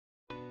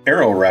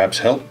Arrow wraps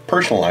help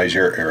personalize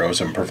your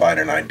arrows and provide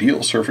an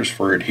ideal surface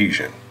for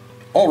adhesion.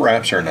 All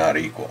wraps are not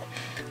equal.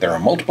 There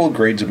are multiple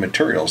grades of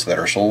materials that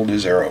are sold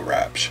as arrow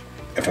wraps.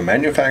 If a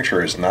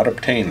manufacturer has not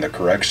obtained the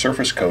correct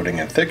surface coating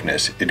and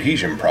thickness,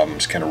 adhesion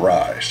problems can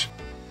arise.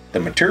 The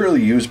material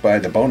used by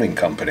the Bohning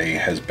company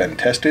has been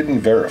tested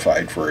and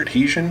verified for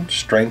adhesion,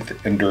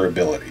 strength, and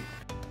durability.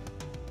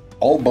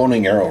 All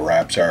Bohning arrow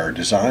wraps are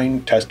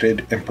designed,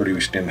 tested, and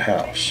produced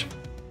in-house.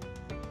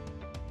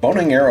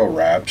 Bohning arrow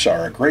wraps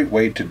are a great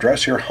way to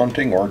dress your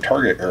hunting or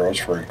target arrows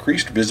for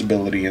increased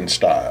visibility and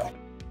style.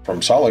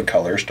 From solid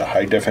colors to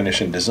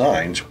high-definition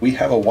designs, we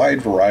have a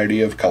wide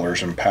variety of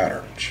colors and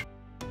patterns.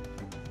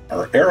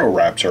 Our arrow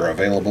wraps are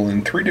available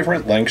in 3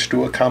 different lengths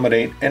to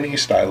accommodate any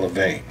style of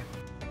vein.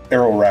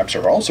 Arrow wraps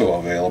are also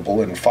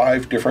available in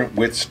 5 different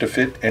widths to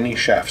fit any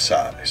shaft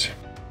size.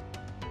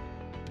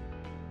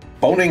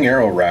 Bohning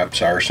arrow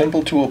wraps are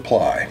simple to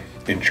apply.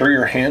 Ensure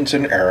your hands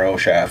and arrow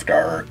shaft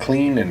are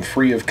clean and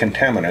free of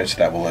contaminants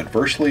that will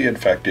adversely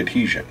affect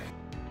adhesion.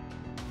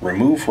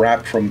 Remove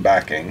wrap from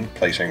backing,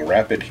 placing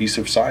wrap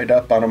adhesive side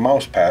up on a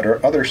mouse pad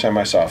or other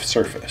semi-soft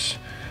surface.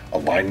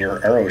 Align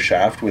your arrow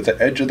shaft with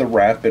the edge of the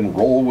wrap and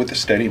roll with a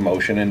steady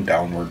motion and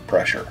downward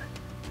pressure.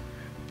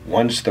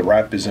 Once the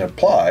wrap is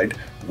applied,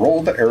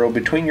 roll the arrow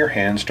between your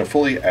hands to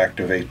fully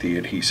activate the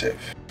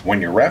adhesive. When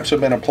your wraps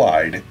have been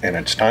applied and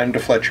it's time to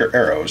fletch your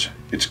arrows,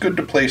 it's good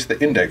to place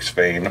the index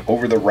vein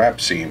over the wrap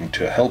seam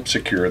to help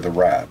secure the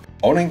wrap.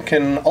 Bohning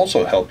can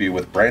also help you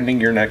with branding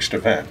your next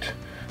event.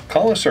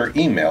 Call us or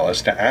email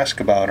us to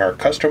ask about our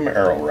custom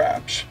arrow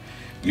wraps.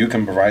 You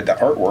can provide the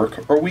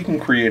artwork or we can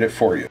create it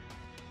for you.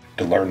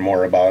 To learn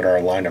more about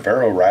our line of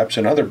arrow wraps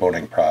and other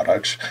Bohning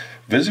products,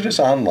 visit us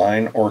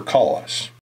online or call us.